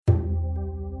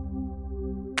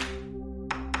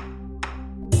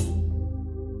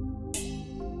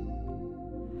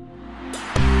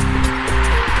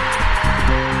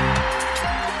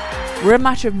We're a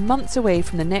matter of months away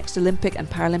from the next Olympic and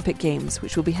Paralympic Games,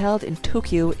 which will be held in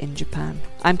Tokyo in Japan.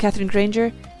 I'm Catherine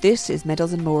Granger. This is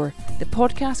Medals and More, the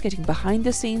podcast getting behind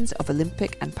the scenes of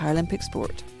Olympic and Paralympic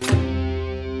sport.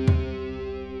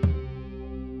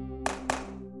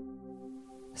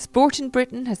 Sport in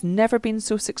Britain has never been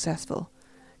so successful.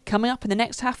 Coming up in the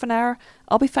next half an hour,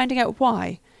 I'll be finding out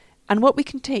why and what we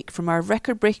can take from our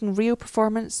record-breaking Rio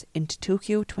performance into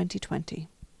Tokyo 2020.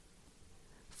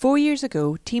 4 years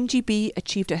ago, Team GB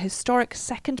achieved a historic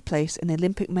second place in the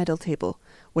Olympic medal table,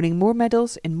 winning more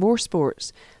medals in more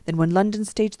sports than when London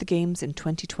staged the Games in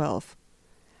 2012.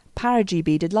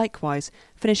 Para-GB did likewise,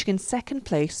 finishing in second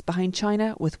place behind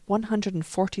China with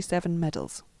 147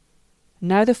 medals.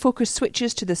 Now the focus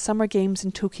switches to the Summer Games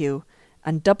in Tokyo,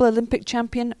 and double Olympic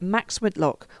champion Max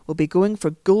Whitlock will be going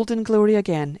for golden glory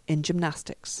again in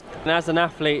gymnastics. And as an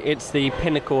athlete, it's the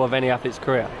pinnacle of any athlete's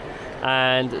career.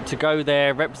 And to go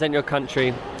there, represent your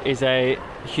country, is a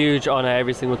huge honour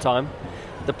every single time.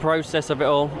 The process of it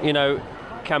all,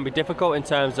 can be difficult in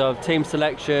terms of team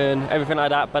selection, everything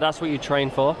like that, but that's what you train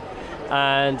for.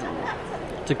 And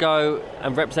to go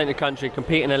and represent your country,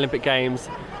 compete in Olympic Games,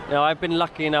 I've been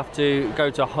lucky enough to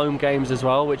go to home games as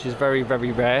well, which is very,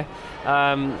 very rare.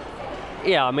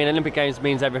 Olympic Games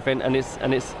means everything, and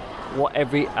it's what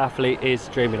every athlete is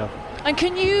dreaming of. And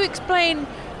can you explain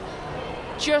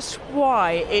just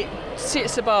why it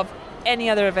sits above any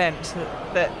other event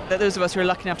that those of us who are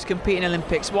lucky enough to compete in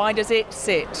Olympics? Why does it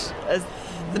sit as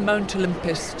the Mount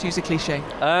Olympus, to use a cliche?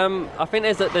 I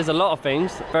think there's a lot of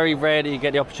things. Very rare that you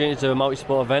get the opportunity to do a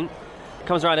multi-sport event. It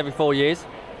comes around every 4 years.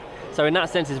 So in that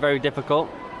sense, it's very difficult.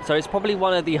 So it's probably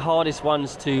one of the hardest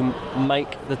ones to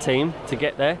make the team, to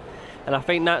get there. And I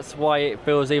think that's why it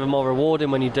feels even more rewarding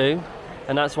when you do.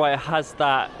 And that's why it has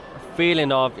that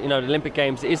feeling of, the Olympic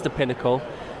Games is the pinnacle.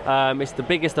 It's the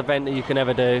biggest event that you can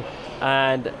ever do.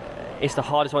 And it's the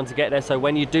hardest one to get there. So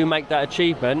when you do make that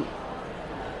achievement,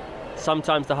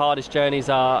 sometimes the hardest journeys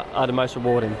are the most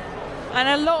rewarding. And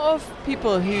a lot of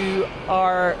people who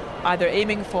are either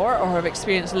aiming for or have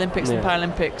experienced Olympics and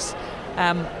Paralympics,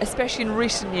 especially in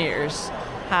recent years,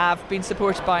 have been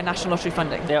supported by National Lottery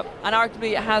funding. Yep. And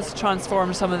arguably it has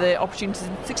transformed some of the opportunities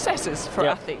and successes for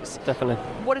athletes. Definitely.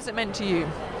 What has it meant to you?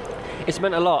 It's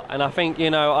meant a lot, and I think,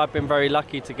 I've been very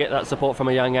lucky to get that support from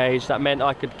a young age. That meant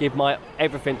I could give my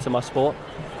everything to my sport.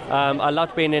 I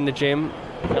loved being in the gym,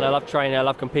 and I loved training, I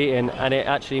loved competing, and it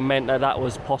actually meant that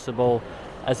was possible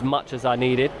as much as I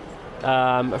needed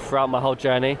throughout my whole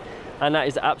journey, and that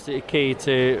is absolutely key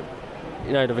to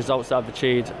the results that I've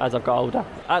achieved as I've got older.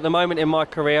 At the moment in my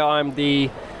career, I'm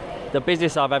the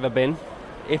busiest I've ever been.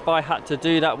 If I had to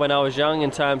do that when I was young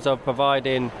in terms of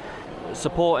providing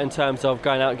support, in terms of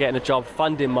going out and getting a job,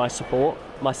 funding my support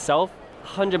myself,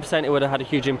 100% it would have had a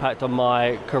huge impact on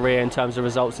my career in terms of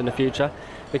results in the future,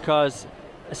 because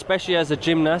especially as a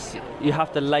gymnast, you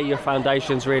have to lay your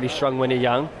foundations really strong when you're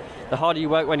young. The harder you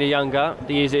work when you're younger,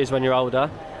 the easier it is when you're older.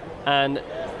 And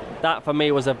that for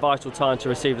me was a vital time to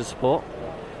receive the support.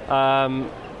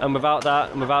 And without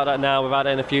that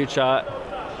in the future,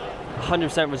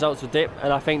 100% results will dip.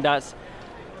 And I think that's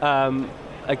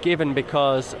a given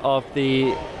because of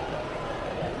the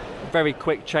very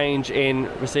quick change in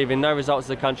receiving no results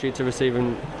as a country to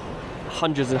receiving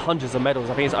hundreds and hundreds of medals.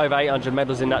 I think it's over 800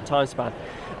 medals in that time span.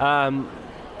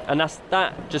 And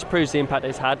that just proves the impact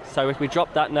it's had. So if we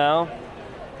drop that now,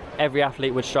 every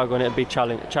athlete would struggle, and it would be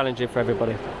challenging for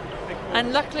everybody.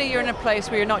 And luckily you're in a place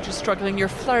where you're not just struggling, you're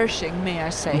flourishing, may I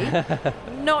say.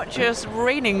 Not just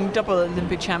reigning double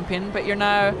Olympic champion, but you're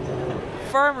now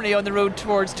firmly on the road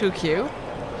towards Tokyo.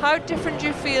 How different do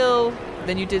you feel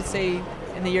than you did, say,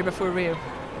 in the year before Rio?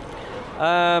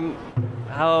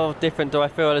 How different do I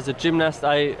feel as a gymnast?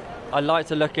 I like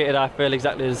to look at it, I feel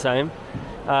exactly the same.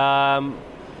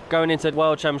 Going into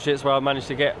World Championships where I managed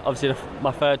to get obviously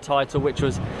my third title, which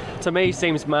was, to me,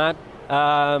 seems mad.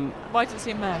 Why does it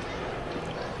seem mad?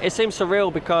 It seems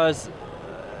surreal because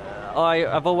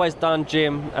I've always done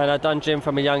gym, and I've done gym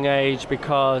from a young age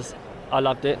because I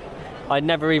loved it. I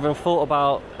never even thought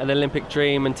about an Olympic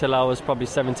dream until I was probably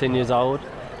 17 years old.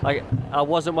 I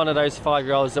wasn't one of those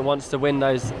 5-year-olds that wants to win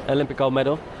those Olympic gold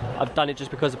medal. I've done it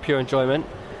just because of pure enjoyment.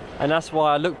 And that's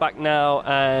why I look back now,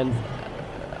 and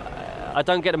I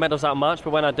don't get the medals that much, but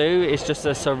when I do, it's just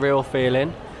a surreal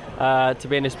feeling to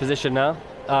be in this position now.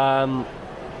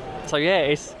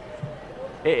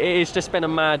 It's just been a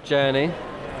mad journey,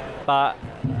 but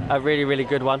a really, really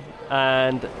good one.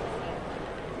 And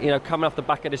coming off the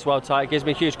back of this world title, it gives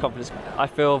me huge confidence. I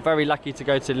feel very lucky to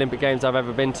go to the Olympic Games I've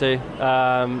ever been to.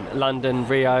 London,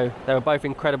 Rio, they were both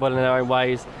incredible in their own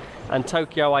ways. And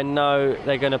Tokyo, I know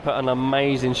they're going to put an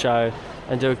amazing show.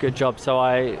 and do a good job. So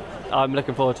I'm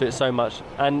looking forward to it so much.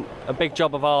 And a big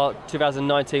job of our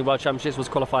 2019 World Championships was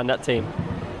qualifying that team.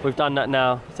 We've done that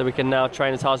now, so we can now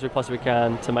train as hard as we possibly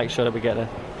can to make sure that we get there.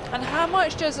 And how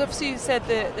much does, obviously you said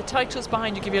the titles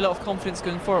behind you give you a lot of confidence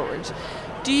going forward.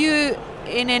 Do you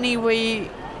in any way,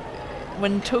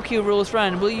 when Tokyo rolls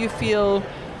around, will you feel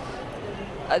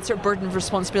a sort of burden of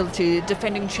responsibility,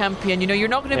 defending champion? You know, you're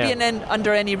not going to be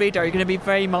under any radar. You're going to be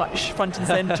very much front and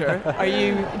centre. Do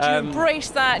you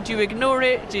embrace that? Do you ignore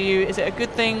it? Is it a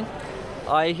good thing?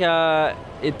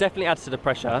 It definitely adds to the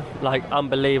pressure, like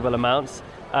unbelievable amounts.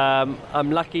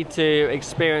 I'm lucky to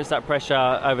experience that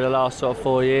pressure over the last sort of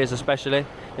 4 years, especially.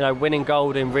 You know, winning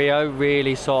gold in Rio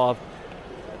really sort of.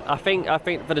 I think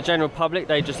for the general public,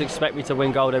 they just expect me to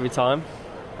win gold every time.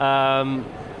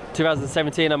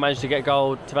 2017, I managed to get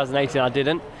gold. 2018, I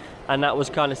didn't, and that was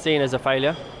kind of seen as a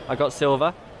failure. I got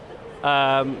silver.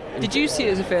 Did you see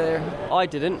it as a failure? I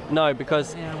didn't, no,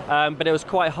 because but it was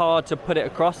quite hard to put it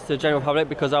across to the general public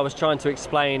because I was trying to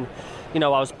explain. You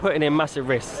know, I was putting in massive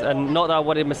risks, and not that I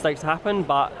wanted mistakes to happen,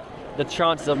 but the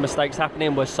chances of mistakes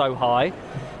happening were so high.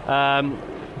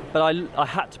 But I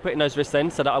had to put in those risks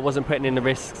then, so that I wasn't putting in the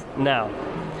risks now.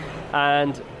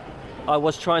 And I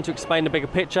was trying to explain the bigger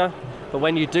picture, but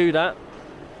when you do that,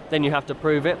 then you have to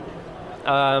prove it.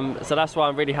 So that's why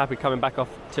I'm really happy coming back off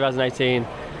 2018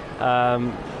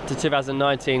 to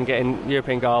 2019, getting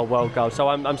European gold, world gold. So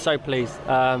I'm so pleased.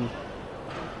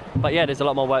 But yeah, there's a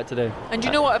lot more work to do. And do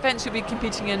you know what events you'll be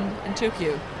competing in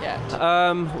Tokyo yet?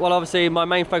 Well, obviously my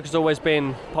main focus has always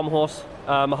been pommel horse.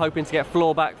 I'm hoping to get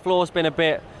floor back. Floor's been a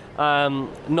bit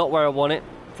not where I want it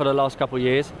for the last couple of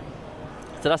years.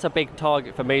 So that's a big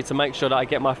target for me, to make sure that I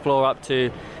get my floor up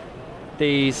to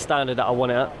the standard that I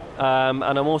want it at.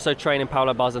 And I'm also training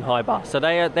parallel bars and high bar. So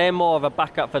they're more of a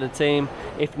backup for the team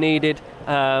if needed,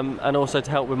 and also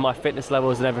to help with my fitness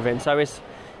levels and everything. So it's,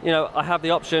 you know, I have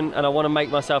the option, and I want to make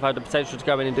myself have the potential to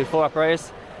go in and do 4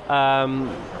 apparatus.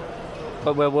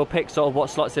 But we'll pick sort of what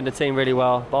slots in the team really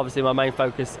well. But obviously my main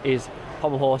focus is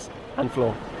pommel horse and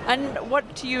floor. And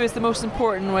what to you is the most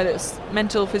important, whether it's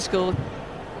mental, physical,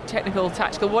 technical,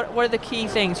 tactical? What are the key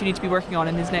things you need to be working on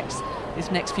in these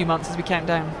next few months as we count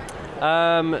down?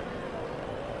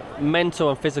 Mental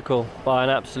and physical by an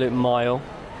absolute mile.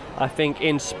 I think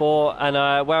in sport, and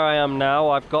where I am now,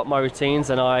 I've got my routines,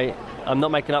 and I'm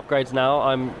not making upgrades now.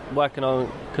 I'm working on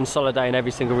consolidating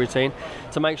every single routine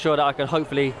to make sure that I can,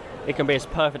 hopefully it can be as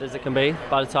perfect as it can be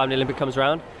by the time the Olympic comes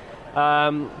around.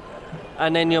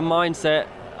 And then your mindset,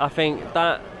 I think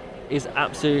that is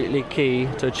absolutely key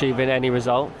to achieving any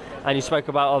result. And you spoke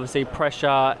about obviously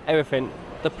pressure, everything.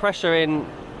 The pressure in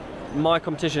my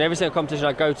competition, every single competition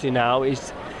I go to now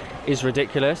is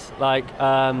ridiculous. Like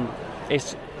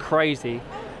it's crazy,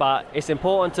 but it's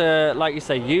important to, like you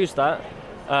say, use that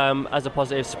as a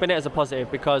positive, spin it as a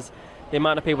positive, because the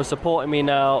amount of people supporting me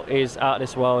now is out of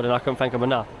this world, and I can't thank them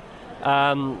enough.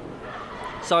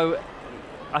 So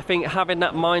I think having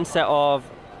that mindset of,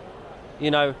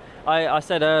 you know, I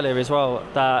said earlier as well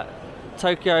that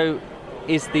Tokyo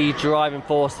is the driving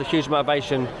force, the huge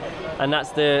motivation, and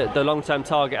that's the long-term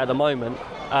target at the moment.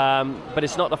 But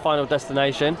it's not the final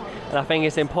destination, and I think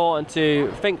it's important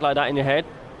to think like that in your head.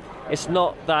 It's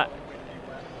not that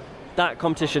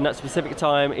competition, that specific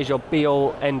time is your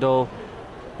be-all, end-all,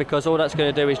 because all that's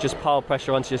going to do is just pile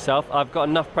pressure onto yourself. I've got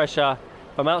enough pressure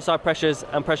from outside pressures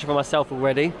and pressure from myself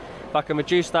already. If I can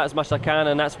reduce that as much as I can,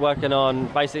 and that's working on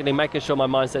basically making sure my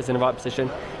mindset's in the right position.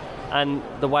 And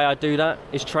the way I do that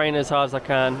is training as hard as I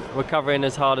can, recovering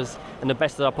as hard as and the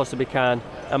best that I possibly can,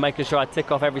 and making sure I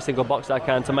tick off every single box that I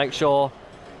can to make sure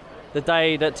the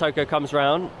day that Tokyo comes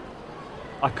round,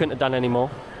 I couldn't have done any more.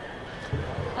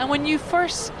 And when you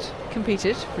first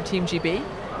competed for Team GB,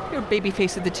 you're a baby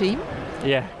face of the team.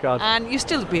 Yeah, God. And you're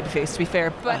still a baby face, to be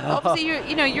fair. But obviously, you're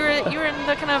in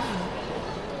the kind of,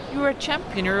 you're a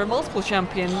champion, you're a multiple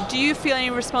champion. Do you feel any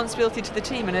responsibility to the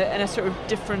team in a sort of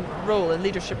different role, a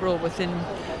leadership role within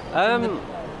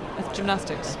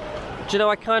gymnastics? Do you know,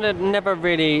 I kind of never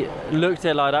really looked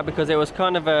at it like that, because it was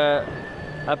kind of a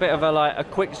bit of a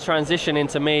quick transition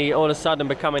into me all of a sudden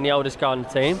becoming the oldest guy on the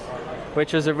team,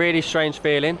 which was a really strange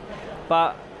feeling.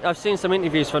 But I've seen some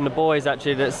interviews from the boys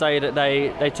actually that say that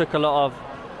they took a lot of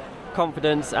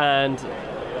confidence, and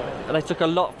they took a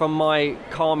lot from my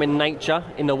calming nature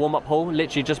in the warm-up hall,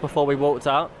 literally just before we walked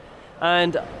out.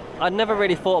 And I'd never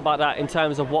really thought about that in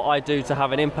terms of what I do to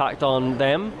have an impact on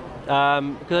them,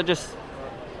 because I just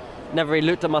never really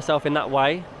looked at myself in that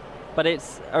way. But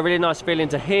it's a really nice feeling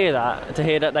to hear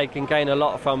that they can gain a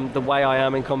lot from the way I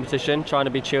am in competition, trying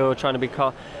to be chill, trying to be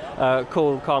cool,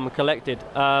 calm and collected.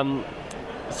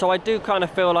 So I do kind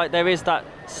of feel like there is that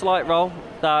slight role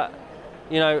that,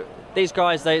 these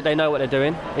guys, they know what they're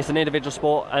doing. It's an individual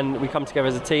sport and we come together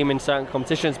as a team in certain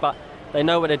competitions, but they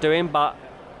know what they're doing. But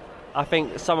I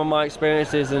think some of my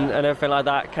experiences and everything like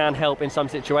that can help in some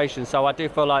situations. So I do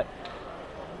feel like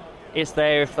it's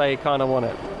there if they kind of want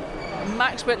it.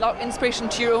 Max Whitlock, inspiration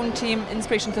to your own team,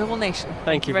 inspiration to the whole nation.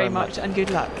 Thank you very much and good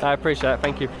luck. I appreciate it.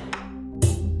 Thank you.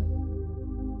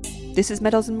 This is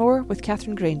Medals and More with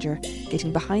Catherine Granger,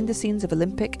 getting behind the scenes of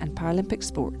Olympic and Paralympic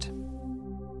sport.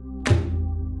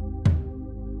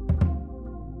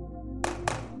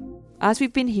 As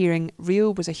we've been hearing, Rio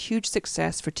was a huge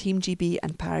success for Team GB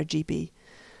and Para GB,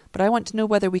 but I want to know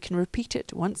whether we can repeat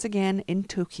it once again in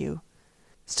Tokyo.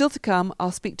 Still to come,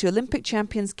 I'll speak to Olympic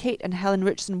champions Kate and Helen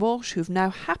Richardson-Walsh, who've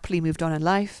now happily moved on in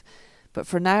life, but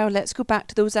for now let's go back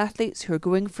to those athletes who are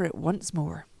going for it once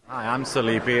more. Hi, I'm Sir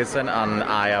Lee Pearson and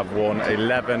I have won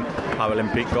 11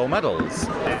 Paralympic gold medals.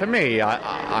 For me,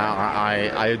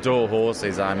 I adore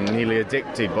horses. I'm nearly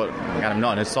addicted, but I'm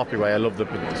not in a soppy way. I love the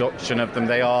production of them.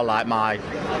 They are like my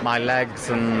legs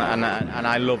and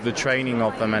I love the training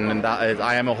of them, and that is,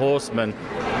 I am a horseman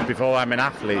before I'm an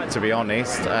athlete, to be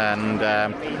honest.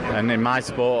 And in my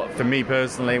sport, for me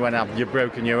personally, when you've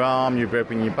broken your arm, you've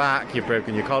broken your back, you've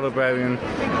broken your collarbone,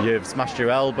 you've smashed your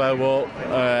elbow up,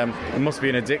 it must be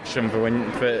an addiction for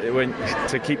when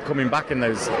to keep coming back in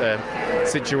those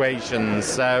situations.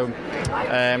 So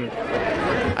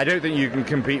I don't think you can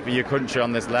compete for your country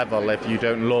on this level if you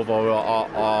don't love or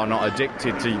are not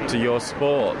addicted to your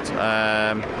sport.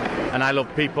 And I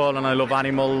love people and I love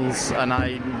animals, and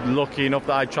I'm lucky enough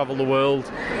that I travel the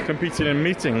world competing in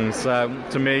meetings.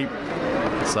 To me,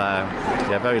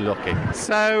 very lucky.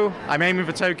 So I'm aiming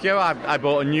for Tokyo. I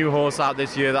bought a new horse out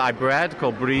this year that I bred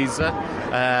called Breezer.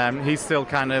 He's still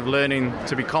kind of learning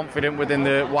to be confident within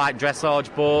the white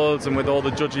dressage boards and with all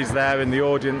the judges there and the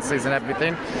audiences and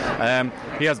everything.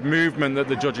 He has movement that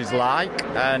the judges like,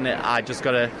 and I just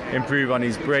got to improve on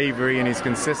his bravery and his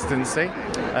consistency.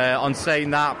 On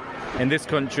saying that, in this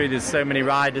country there's so many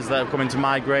riders that have come into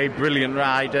my grade, brilliant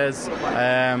riders.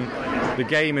 The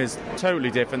game is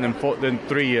totally different than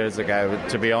 3 years ago,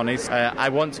 to be honest. I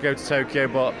want to go to Tokyo,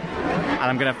 and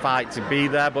I'm going to fight to be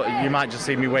there, but you might just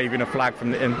see me waving a flag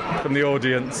from the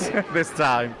audience this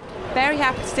time. Very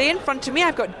happy to say in front of me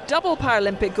I've got double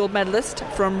Paralympic gold medalist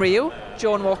from Rio,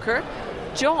 John Walker.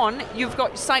 John, you've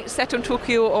got sights set on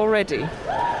Tokyo already.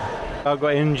 I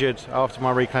got injured after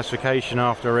my reclassification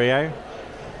after Rio.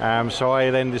 So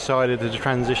I then decided to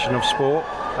transition of sport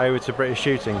over to British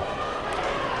shooting.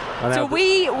 So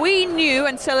we knew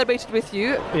and celebrated with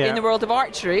you in the world of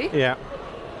archery. Yeah.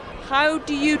 How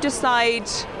do you decide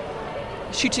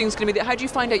shooting's going to be there? How do you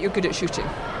find out you're good at shooting?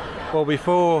 Well,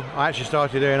 before I actually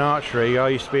started doing archery, I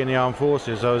used to be in the armed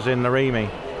forces. I was in the REME,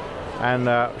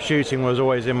 and shooting was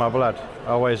always in my blood.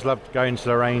 I always loved going to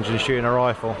the range and shooting a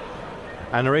rifle.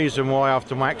 And the reason why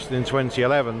after my accident in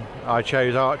 2011 I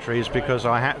chose archery is because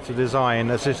I had to design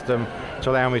a system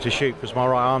to allow me to shoot, because my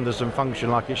right arm doesn't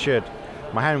function like it should.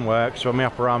 My hand works, but my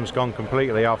upper arm's gone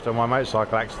completely after my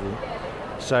motorcycle accident.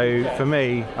 So for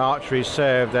me, archery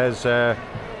served as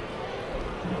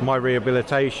my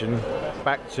rehabilitation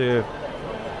back to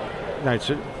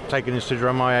taking into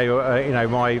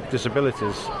consideration my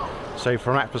disabilities. So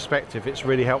from that perspective, it's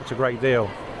really helped a great deal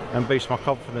and boost my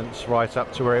confidence right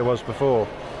up to where it was before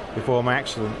my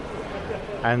accident.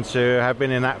 And to have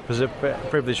been in that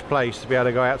privileged place to be able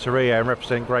to go out to Rio and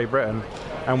represent Great Britain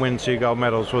and win 2 gold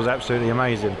medals was absolutely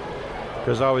amazing.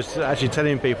 Because I was actually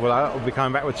telling people that I'll be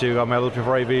coming back with 2 gold medals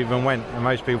before I even went, and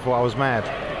most people thought I was mad.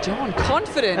 John,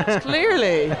 confident,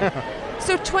 clearly.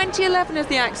 So 2011 is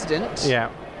the accident. Yeah.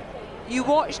 You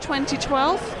watched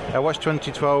 2012? I watched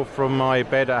 2012 from my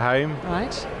bed at home.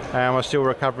 Right. I was still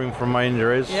recovering from my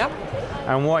injuries. Yep.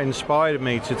 And what inspired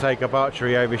me to take up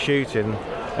archery over shooting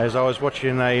is I was watching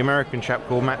an American chap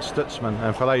called Matt Stutzman,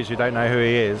 and for those who don't know who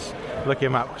he is, look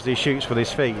him up because he shoots with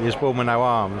his feet. He's born with no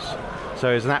arms.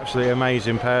 So he's an absolutely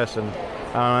amazing person,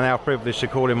 and I'm now privileged to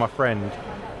call him my friend.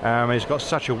 He's got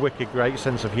such a wicked great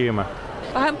sense of humour.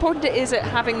 How important is it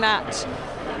having that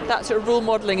sort of role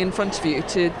modelling in front of you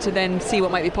to then see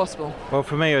what might be possible? Well,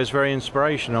 for me it was very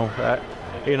inspirational. At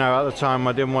the time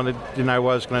I didn't want to know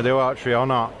whether I was going to do archery or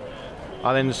not.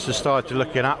 I then just started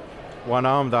looking up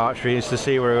one-armed archery to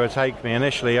see where it would take me.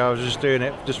 Initially I was just doing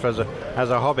it just as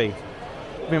a hobby.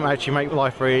 It didn't actually make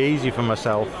life very easy for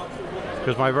myself,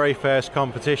 because my very first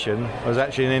competition was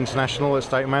actually an international at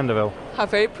Stoke Mandeville. How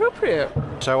very appropriate.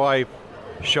 So I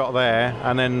shot there,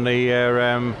 and then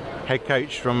the head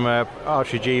coach from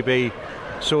Archery GB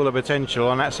saw the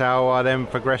potential, and that's how I then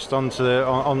progressed onto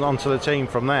the team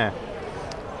from there.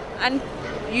 And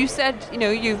you said,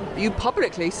 you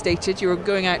publicly stated you were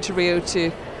going out to Rio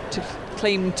to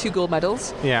claim 2 gold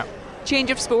medals. Yeah.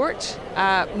 Change of sport,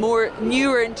 more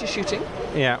newer into shooting.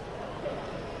 Yeah.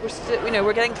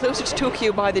 We're getting closer to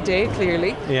Tokyo by the day,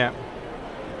 clearly. Yeah.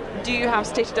 Do you have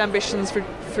stated ambitions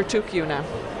for Tokyo now?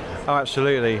 Oh,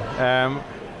 absolutely.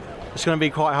 It's going to be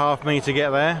quite hard for me to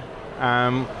get there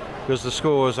because the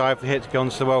scores I have to hit to go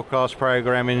onto the world class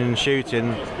program in shooting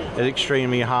is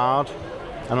extremely hard,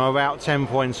 and I'm about 10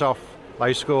 points off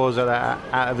those scores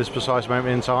at this precise moment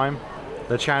in time.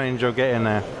 The challenge of getting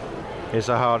there is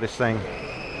the hardest thing,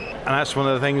 and that's one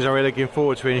of the things I'm really looking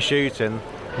forward to in shooting.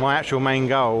 My actual main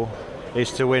goal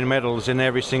is to win medals in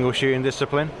every single shooting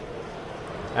discipline.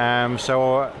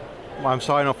 So I'm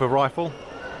starting off with rifle.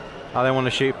 I then want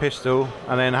to shoot pistol,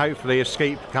 and then hopefully if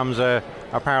skeet becomes a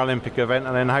Paralympic event,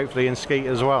 and then hopefully in skeet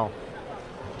as well.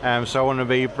 So I want to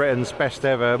be Britain's best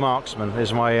ever marksman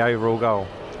is my overall goal.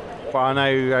 But I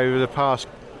know over the past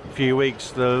few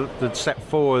weeks the step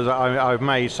forward that I've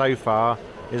made so far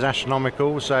is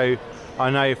astronomical, so I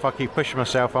know if I keep pushing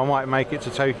myself I might make it to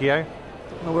Tokyo.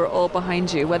 Well, we're all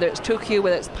behind you. Whether it's Tokyo,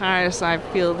 whether it's Paris, I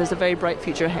feel there's a very bright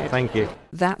future ahead. Thank you.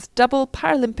 That's double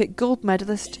Paralympic gold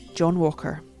medalist John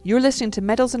Walker. You're listening to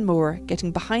Medals and More,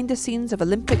 getting behind the scenes of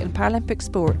Olympic and Paralympic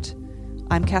sport.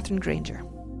 I'm Catherine Granger.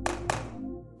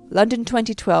 London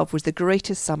 2012 was the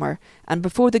greatest summer, and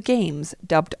before the Games,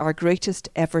 dubbed our greatest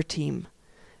ever team.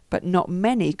 But not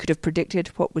many could have predicted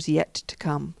what was yet to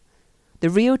come. The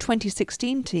Rio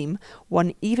 2016 team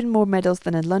won even more medals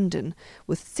than in London,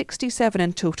 with 67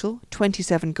 in total,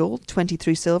 27 gold,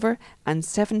 23 silver and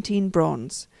 17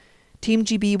 bronze. Team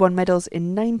GB won medals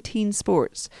in 19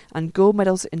 sports and gold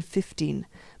medals in 15,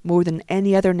 more than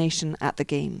any other nation at the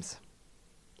Games.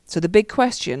 So the big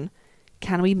question,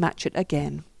 can we match it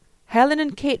again? Helen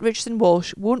and Kate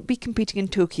Richardson-Walsh won't be competing in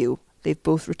Tokyo. They've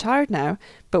both retired now,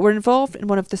 but were involved in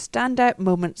one of the standout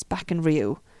moments back in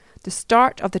Rio. The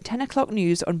start of the 10 o'clock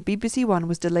news on BBC One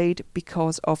was delayed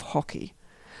because of hockey.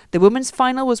 The women's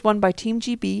final was won by Team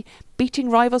GB,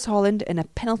 beating rivals Holland in a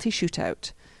penalty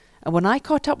shootout. And when I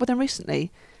caught up with them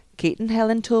recently, Kate and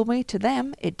Helen told me to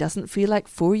them it doesn't feel like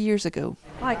 4 years ago.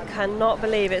 I cannot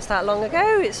believe it's that long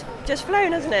ago. It's just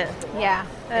flown, hasn't it? Yeah,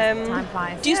 time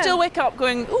flies. Do you still wake up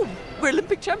going, oh, we're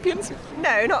Olympic champions?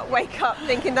 No, not wake up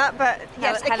thinking that, but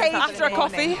yes, after a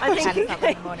coffee. I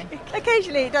think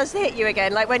occasionally it does hit you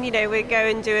again, like when we go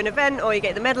and do an event or you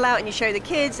get the medal out and you show the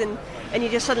kids and you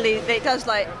just suddenly, it does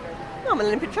like, I'm an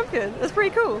Olympic champion. That's pretty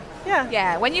cool. Yeah.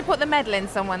 Yeah, when you put the medal in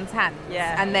someone's hands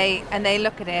and they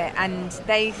look at it and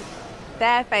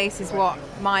their face is what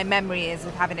my memory is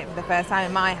of having it for the first time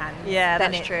in my hand. Yeah,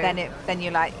 that's true. Then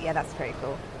you're like, yeah, that's pretty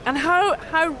cool. And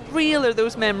how real are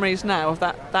those memories now of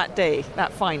that day,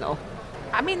 that final?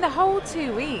 I mean, the whole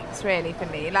 2 weeks really for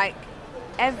me, like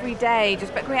every day,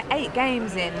 but we had 8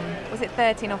 games in, was it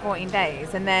 13 or 14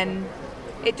 days? And then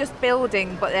it just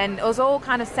building, but then it was all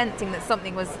kind of sensing that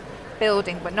something was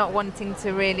building but not wanting to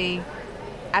really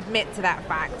admit to that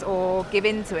fact or give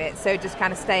into it, so just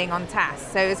kind of staying on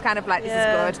task. So it's kind of like, this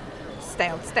is good,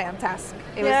 stay on task.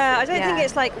 I don't think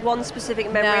it's like one specific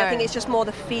memory. No. I think it's just more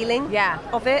the feeling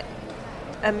of it.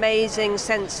 Amazing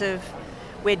sense of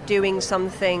we're doing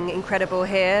something incredible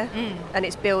here and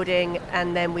it's building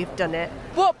and then we've done it.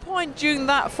 What point during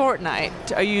that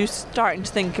fortnight are you starting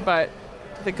to think about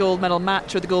the gold medal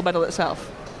match or the gold medal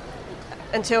itself?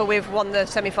 Until we've won the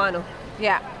semi-final.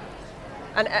 Yeah.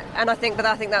 And I think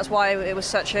that's why it was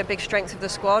such a big strength of the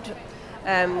squad,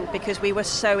 because we were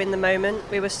so in the moment,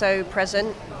 we were so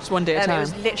present. Just one day at a time.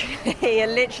 It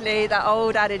was literally that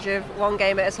old adage of one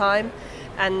game at a time,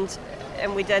 and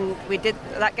we did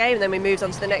that game, and then we moved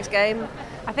on to the next game.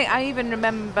 I think I even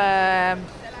remember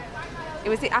it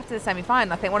was after the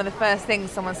semi-final. I think one of the first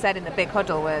things someone said in the big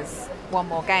huddle was one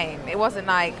more game. It wasn't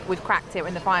like we've cracked it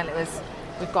in the final. It was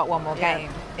we've got one more game.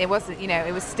 It wasn't,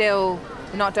 it was still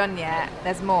not done yet,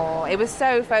 there's more. It was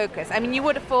so focused. I mean, you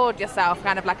would afford yourself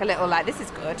kind of like a little like, this is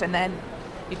good, and then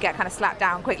you'd get kind of slapped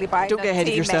down quickly by don't get ahead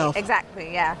teammate. Of yourself.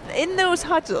 Exactly, yeah. In those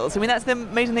huddles, I mean, that's the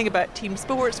amazing thing about team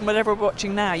sports and whatever we're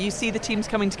watching now. You see the teams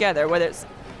coming together, whether it's,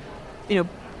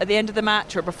 at the end of the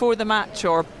match or before the match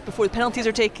or before the penalties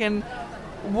are taken.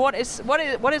 What is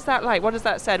that like? What is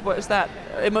that said? What is that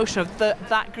emotion of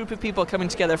that group of people coming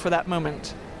together for that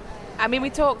moment? I mean,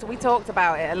 we talked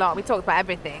about it a lot. We talked about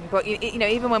everything. But,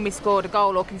 even when we scored a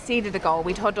goal or conceded a goal,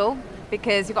 we'd huddle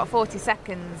because you've got 40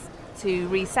 seconds to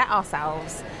reset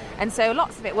ourselves. And so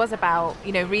lots of it was about,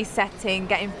 resetting,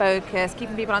 getting focused,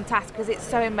 keeping people on task because it's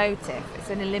so emotive. It's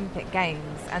an Olympic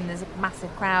Games and there's a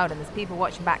massive crowd and there's people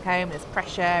watching back home, there's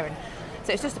pressure. And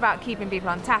so it's just about keeping people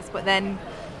on task. But then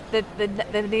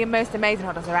the most amazing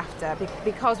huddles are after,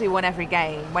 because we won every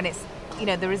game. When it's,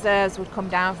 the reserves would come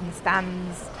down from the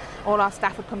stands, all our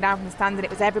staff would come down from the stands, and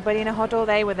it was everybody in a huddle.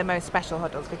 They were the most special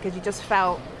huddles, because you just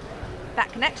felt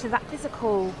that connection, that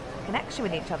physical connection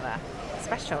with each other. It's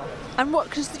special. And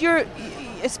because you've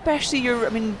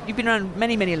been around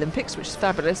many, many Olympics, which is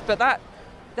fabulous, but that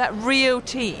Rio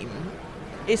team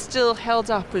is still held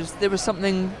up as there was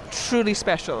something truly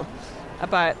special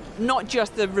about not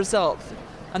just the result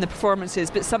and the performances,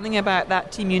 but something about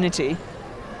that team unity.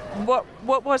 What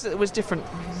was it that was different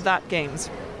that games?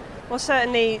 Well,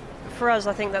 certainly for us,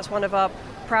 I think that's one of our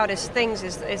proudest things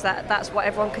is that that's what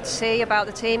everyone could see about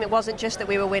the team. It wasn't just that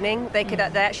we were winning; they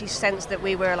actually sensed that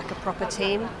we were like a proper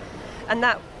team, and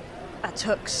that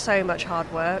took so much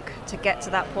hard work to get to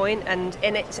that point. And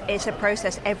it's a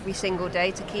process every single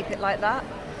day to keep it like that.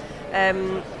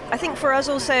 I think for us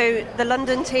also, the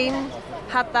London team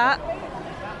had that,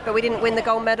 but we didn't win the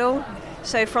gold medal.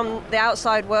 So from the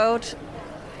outside world,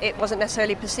 it wasn't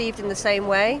necessarily perceived in the same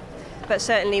way, but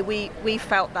certainly we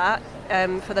felt that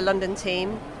for the London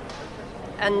team.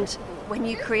 And when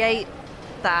you create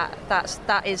that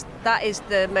is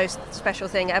the most special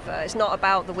thing ever. It's not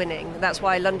about the winning. That's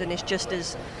why London is just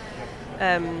as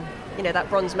that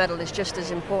bronze medal is just as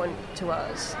important to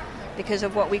us because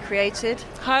of what we created.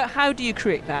 How do you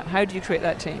create that? How do you create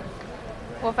that team?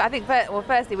 Well, I think,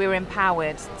 firstly, we were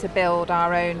empowered to build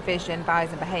our own vision,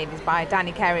 values and behaviours by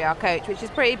Danny Kerry, our coach, which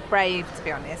is pretty brave, to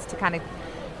be honest, to kind of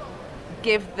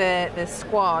give the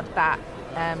squad that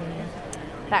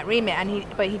remit.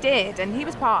 But he did, and he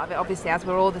was part of it, obviously, as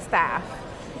were all the staff.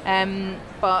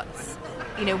 But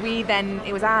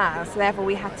it was ours, so therefore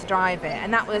we had to drive it,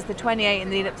 and that was the 28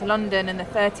 in the lead up to London and the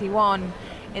 31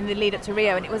 in the lead up to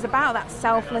Rio, and it was about that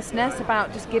selflessness,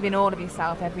 about just giving all of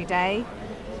yourself every day,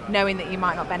 knowing that you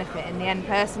might not benefit in the end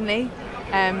personally,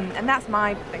 and that's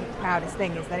my proudest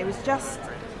thing, is that it was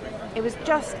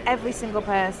just every single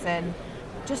person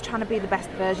just trying to be the best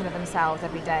version of themselves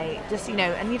every day,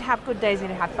 and you'd have good days and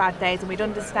you'd have bad days, and we'd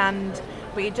understand,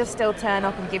 but you'd just still turn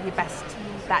up and give your best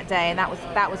that day, and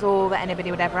that was all that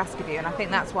anybody would ever ask of you, and I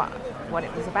think that's what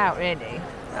it was about, really.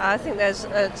 I think there's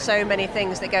so many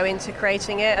things that go into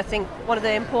creating it. I think one of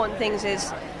the important things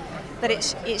is that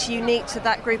it's unique to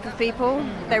that group of people.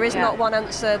 There is not one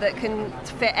answer that can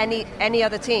fit any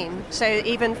other team. So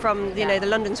even from the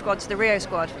London squad to the Rio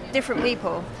squad, different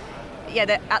people.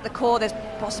 Yeah, at the core there's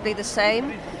possibly the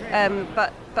same,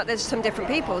 but there's some different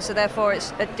people. So therefore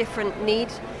it's a different need,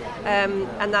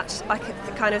 and that's I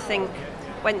kind of think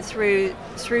went through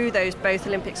those both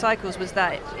Olympic cycles was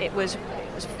that it was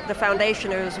the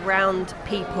foundation was around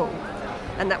people.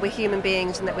 And that we're human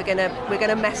beings, and that we're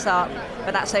gonna mess up,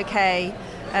 but that's okay,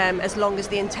 as long as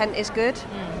the intent is good,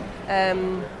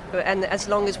 and as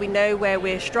long as we know where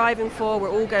we're striving for,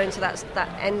 we're all going to that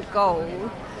end goal,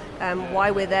 why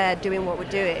we're there doing what we're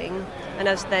doing. And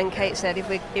as then Kate said,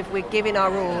 if we're giving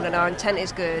our all and our intent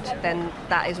is good, then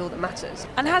that is all that matters.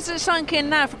 And has it sunk in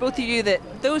now for both of you that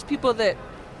those people that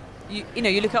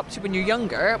you look up to when you're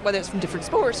younger, whether it's from different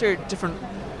sports or different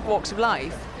walks of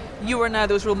life, you are now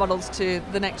those role models to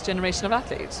the next generation of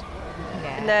athletes?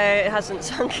 Yeah. No, it hasn't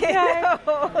sunk in. No,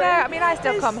 I mean, I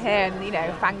still come here and,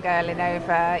 fangirling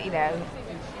over,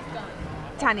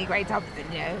 Tanni Grey-Thompson,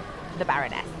 the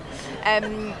Baroness.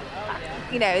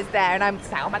 Is there, and I'm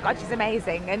just like, oh my God, she's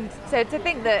amazing. And so to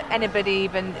think that anybody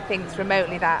even thinks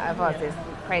remotely that of us is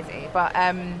crazy. But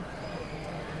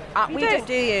you don't,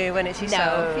 do you, when it's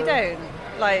yourself? No. You don't?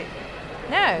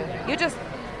 No, you're just...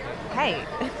 Hey,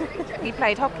 you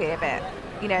played hockey a bit.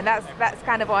 That's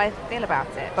kind of what I feel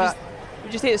about it. But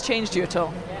would you say it's changed you at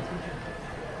all?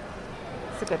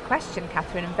 It's a good question,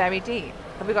 Catherine, and very deep.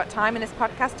 Have we got time in this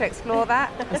podcast to explore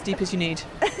that? As deep as you need.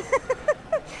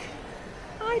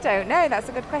 I don't know. That's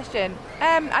a good question.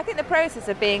 I think the process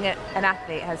of being an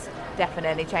athlete has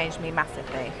definitely changed me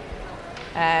massively.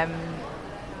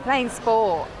 Playing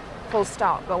sport, full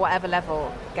stop, at whatever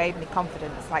level, gave me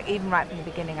confidence. Even right from the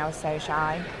beginning, I was so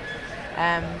shy.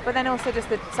 But then also just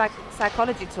the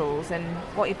psychology tools and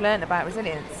what you've learned about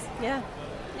resilience.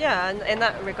 Yeah, and in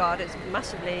that regard, it's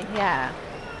massively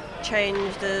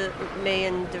changed me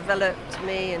and developed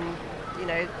me, and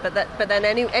But then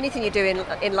anything you do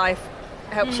in life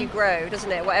helps you grow,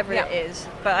 doesn't it? Whatever it is.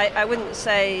 But I wouldn't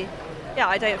say,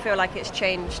 I don't feel like it's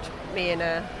changed me in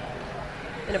a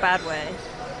bad way.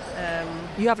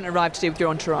 You haven't arrived today with your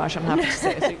entourage, I'm happy to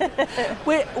say.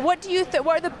 What do you think?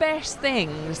 What are the best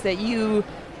things that you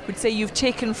would say you've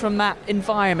taken from that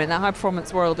environment, that high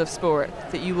performance world of sport,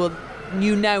 that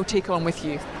you now take on with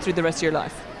you through the rest of your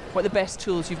life? What are the best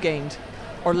tools you've gained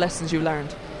or lessons you've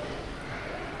learned?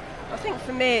 think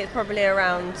for me it's probably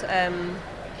around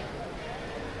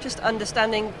just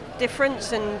understanding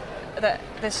difference, and that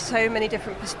there's so many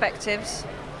different perspectives,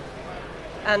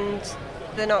 and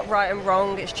they're not right and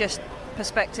wrong, it's just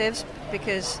perspectives,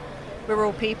 because we're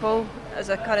all people, as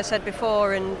I kind of said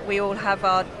before, and we all have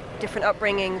our different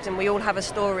upbringings, and we all have a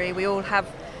story, we all have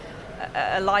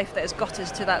a life that has got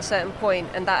us to that certain point,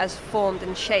 and that has formed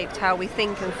and shaped how we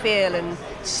think and feel and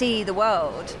see the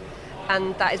world.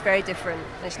 And that is very different.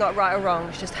 It's not right or wrong,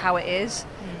 it's just how it is.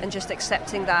 And just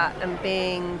accepting that and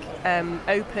being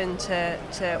open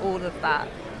to all of that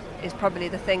is probably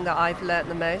the thing that I've learnt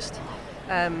the most.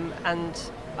 And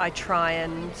I try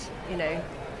and,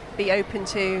 be open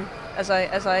to as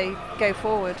I go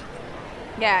forward.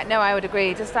 Yeah, no, I would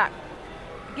agree. Just that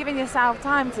giving yourself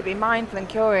time to be mindful and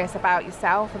curious about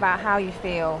yourself, about how you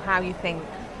feel, how you think,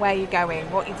 where you're going,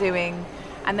 what you're doing,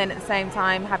 and then at the same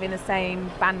time having the same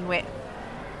bandwidth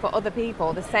for other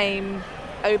people, the same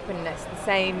openness, the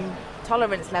same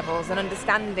tolerance levels and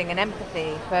understanding and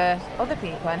empathy for other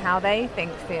people and how they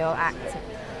think, feel, act.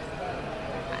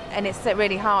 And it's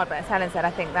really hard, but as Helen said,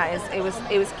 I think that it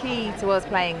was key to us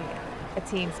playing a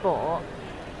team sport,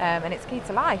 and it's key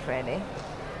to life, really.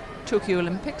 Tokyo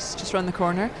Olympics just around the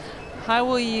corner. How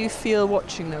will you feel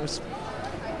watching those?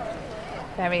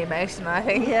 Very emotional, I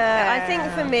think. Yeah, I think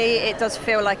for me it does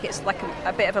feel like it's like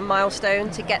a bit of a milestone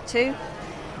to get to.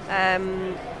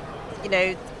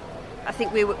 I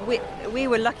think we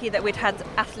were lucky that we'd had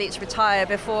athletes retire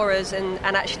before us and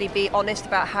actually be honest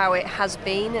about how it has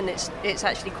been, and it's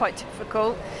actually quite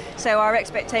difficult. So our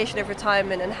expectation of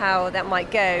retirement and how that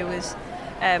might go was,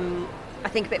 I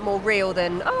think, a bit more real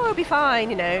than, it'll be fine,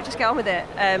 just get on with it.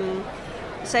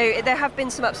 So there have been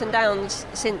some ups and downs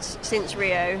since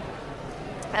Rio,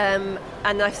 and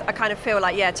I kind of feel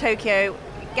like, Tokyo,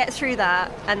 get through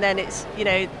that, and then it's,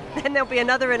 then there'll be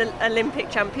another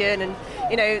Olympic champion, and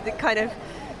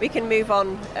we can move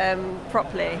on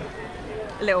properly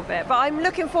a little bit. But I'm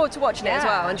looking forward to watching it as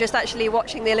well, and just actually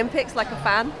watching the Olympics like a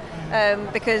fan,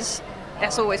 because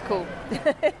that's always cool.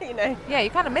 Yeah, you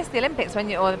kind of miss the Olympics or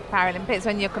the Paralympics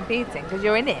when you're competing, because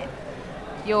you're in it.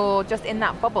 You're just in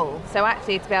that bubble. So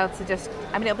actually to be able to just,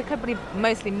 it'll be probably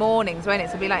mostly mornings, won't it?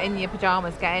 So it'll be like in your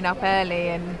pyjamas, getting up early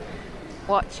and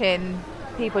watching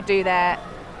people do their,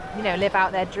 live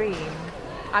out their dream.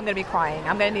 I'm going to be crying.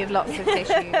 I'm going to need lots of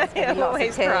tissues. Lots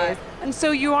of tears. And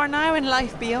so you are now in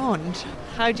Life Beyond.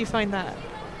 How do you find that?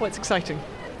 What's exciting?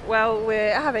 Well,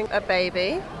 we're having a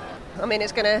baby.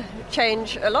 It's going to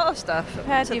change a lot of stuff.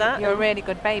 You're a really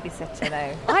good babysitter,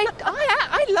 though. I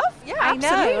love,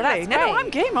 absolutely. Know, that's great. I'm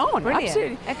game on. Brilliant.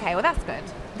 Absolutely. Okay, well, that's good.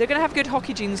 They're going to have good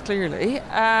hockey genes, clearly.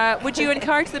 Would you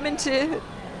encourage them into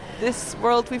this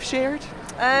world we've shared?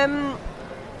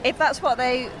 If that's what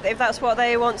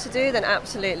they want to do, then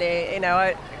absolutely.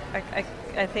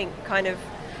 I think kind of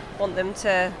want them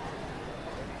to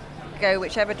go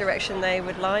whichever direction they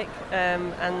would like,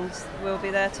 and we'll be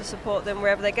there to support them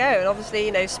wherever they go. And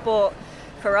obviously, sport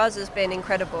for us has been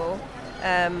incredible,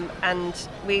 and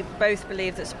we both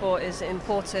believe that sport is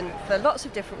important for lots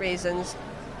of different reasons.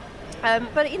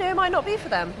 But it might not be for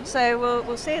them. So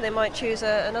we'll see. They might choose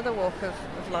another walk of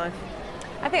life.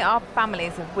 I think our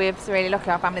families, we're really lucky.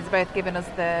 Our families have both given us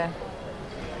the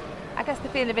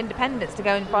feeling of independence to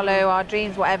go and follow our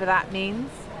dreams, whatever that means,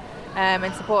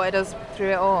 and supported us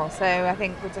through it all. So I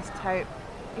think we just hope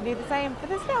you do the same for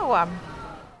this little one.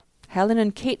 Helen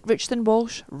and Kate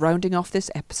Richardson-Walsh rounding off this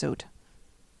episode.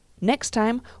 Next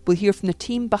time, we'll hear from the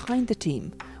team behind the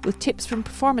team, with tips from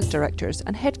performance directors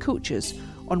and head coaches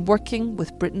on working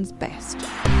with Britain's best.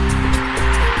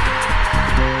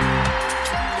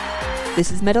 This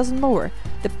is Medals and More,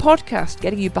 the podcast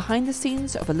getting you behind the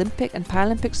scenes of Olympic and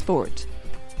Paralympic sport.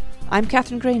 I'm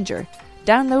Catherine Granger.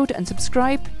 Download and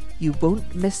subscribe. You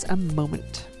won't miss a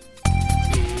moment.